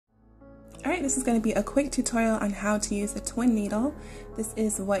Alright, this is going to be a quick tutorial on how to use a twin needle. This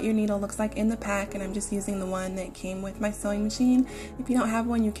is what your needle looks like in the pack, and I'm just using the one that came with my sewing machine. If you don't have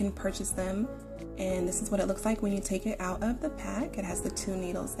one, you can purchase them. And this is what it looks like when you take it out of the pack. It has the 2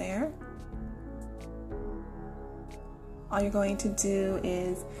 needles there. All you're going to do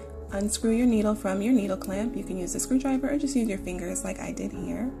is unscrew your needle from your needle clamp. You can use a screwdriver or just use your fingers like I did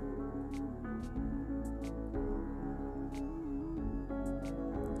here.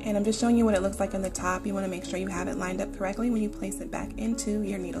 And I'm just showing you what it looks like on the top. You want to make sure you have it lined up correctly when you place it back into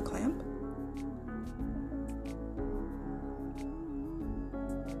your needle clamp.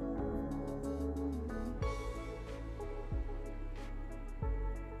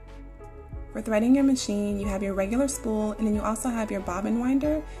 For threading your machine, you have your regular spool, and then you also have your bobbin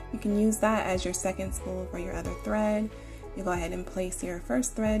winder. You can use that as your second spool for your other thread. You go ahead and place your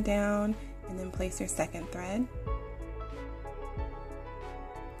first thread down, and then place your second thread.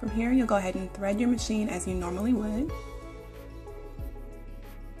 From here, you'll go ahead and thread your machine as you normally would.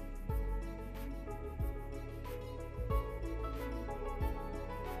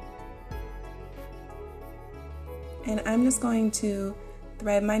 And I'm just going to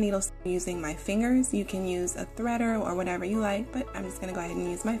thread my needles using my fingers. You can use a threader or whatever you like, but I'm just going to go ahead and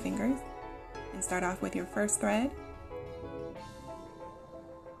use my fingers. And start off with your first thread.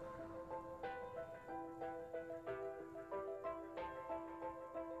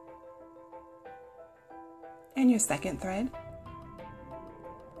 And your second thread.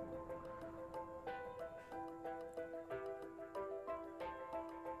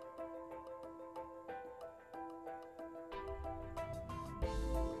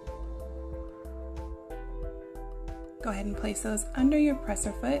 Go ahead and place those under your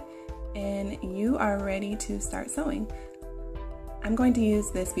presser foot, and you are ready to start sewing. I'm going to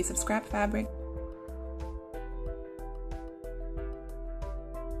use this piece of scrap fabric.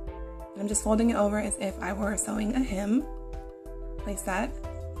 I'm just folding it over as if I were sewing a hem. Place that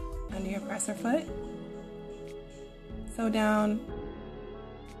under your presser foot. Sew down.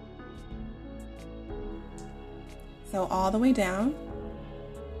 Sew all the way down.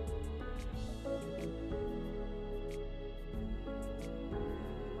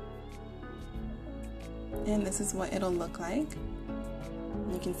 And this is what it'll look like.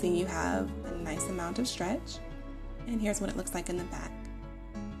 You can see you have a nice amount of stretch. And here's what it looks like in the back.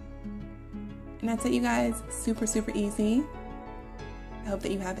 And that's it, you guys. Super, super easy. I hope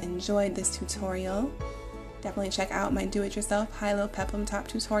that you have enjoyed this tutorial. Definitely check out my do-it-yourself high-low peplum top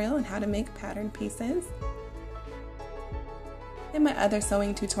tutorial on how to make pattern pieces. And my other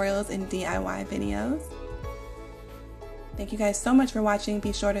sewing tutorials and DIY videos. Thank you guys so much for watching.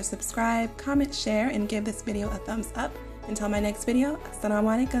 Be sure to subscribe, comment, share, and give this video a thumbs up. Until my next video,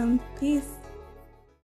 Assalamu alaikum. Peace.